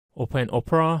Open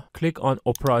Opera, click on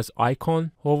Opera's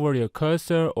icon, hover your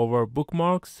cursor over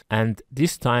Bookmarks, and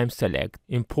this time select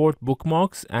Import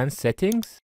Bookmarks and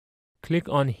Settings. Click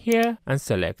on here and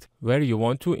select where you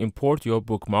want to import your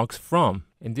bookmarks from.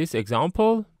 In this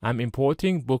example, I'm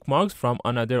importing bookmarks from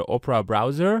another Opera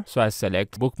browser, so I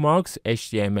select Bookmarks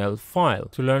HTML file.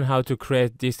 To learn how to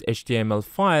create this HTML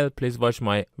file, please watch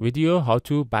my video how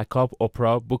to backup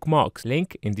Opera bookmarks,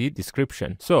 link in the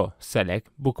description. So select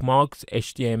Bookmarks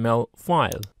HTML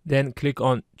file. Then click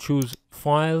on Choose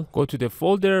File, go to the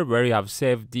folder where you have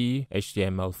saved the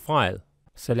HTML file.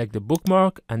 Select the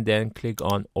bookmark and then click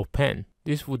on Open.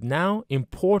 This would now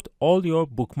import all your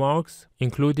bookmarks,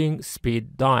 including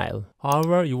speed dial.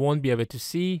 However, you won't be able to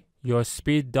see your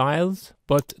speed dials,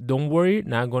 but don't worry,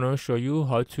 now I'm gonna show you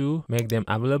how to make them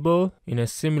available in a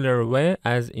similar way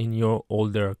as in your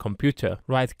older computer.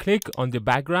 Right click on the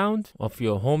background of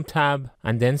your home tab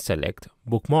and then select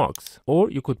Bookmarks,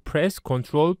 or you could press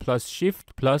Ctrl plus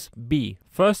Shift plus B.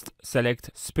 First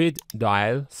select speed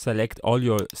dial, select all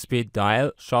your speed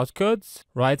dial shortcuts,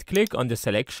 right click on the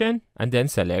selection and then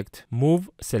select Move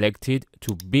Selected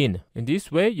to Bin. In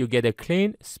this way you get a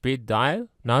clean speed dial.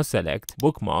 Now select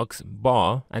Bookmarks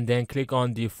bar and then click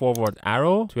on the forward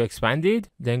arrow to expand it.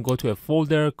 Then go to a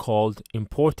folder called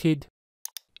Imported.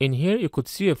 In here you could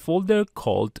see a folder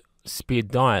called Speed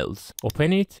Dials.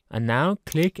 Open it and now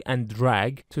click and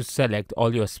drag to select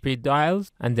all your speed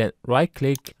dials and then right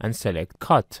click and select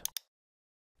Cut.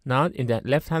 Now in the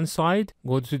left hand side,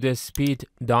 go to the speed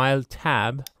dial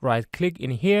tab, right click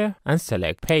in here and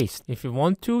select Paste. If you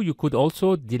want to, you could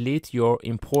also delete your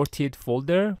imported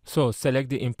folder. So select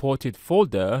the imported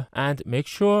folder and make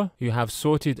sure you have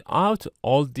sorted out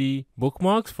all the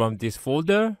bookmarks from this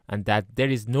folder and that there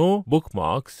is no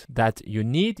bookmarks that you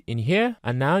need in here.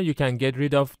 And now you can get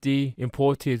rid of the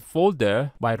imported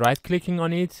folder by right clicking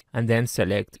on it and then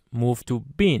select Move to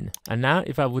Bin. And now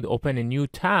if I would open a new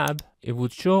tab, it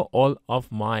would show all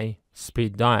of my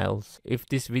speed dials. If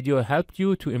this video helped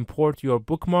you to import your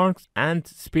bookmarks and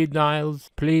speed dials,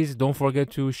 please don't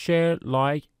forget to share,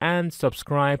 like, and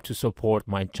subscribe to support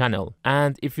my channel.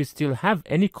 And if you still have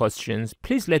any questions,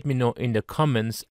 please let me know in the comments.